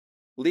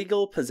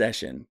Legal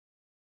possession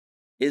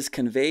is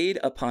conveyed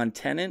upon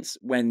tenants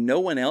when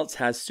no one else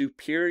has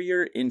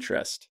superior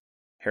interest,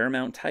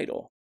 paramount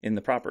title, in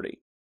the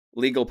property.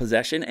 Legal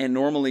possession and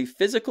normally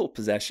physical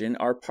possession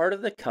are part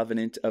of the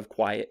covenant of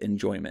quiet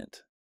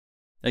enjoyment.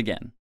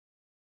 Again,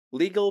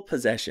 legal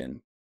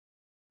possession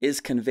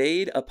is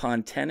conveyed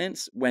upon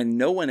tenants when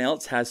no one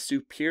else has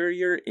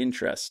superior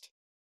interest,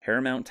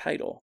 paramount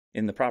title,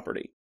 in the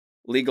property.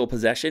 Legal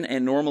possession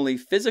and normally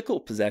physical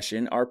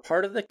possession are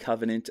part of the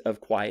covenant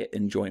of quiet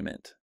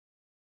enjoyment.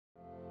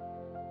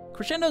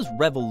 Crescendo's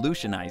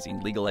revolutionizing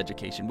legal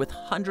education with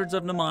hundreds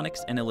of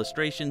mnemonics and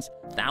illustrations,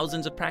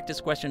 thousands of practice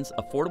questions,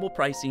 affordable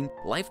pricing,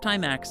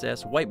 lifetime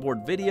access,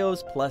 whiteboard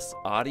videos, plus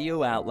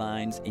audio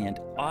outlines and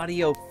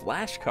audio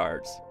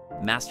flashcards.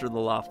 Master the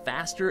law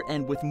faster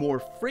and with more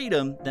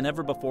freedom than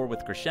ever before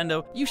with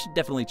Crescendo. You should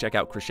definitely check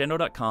out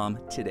crescendo.com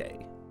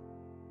today.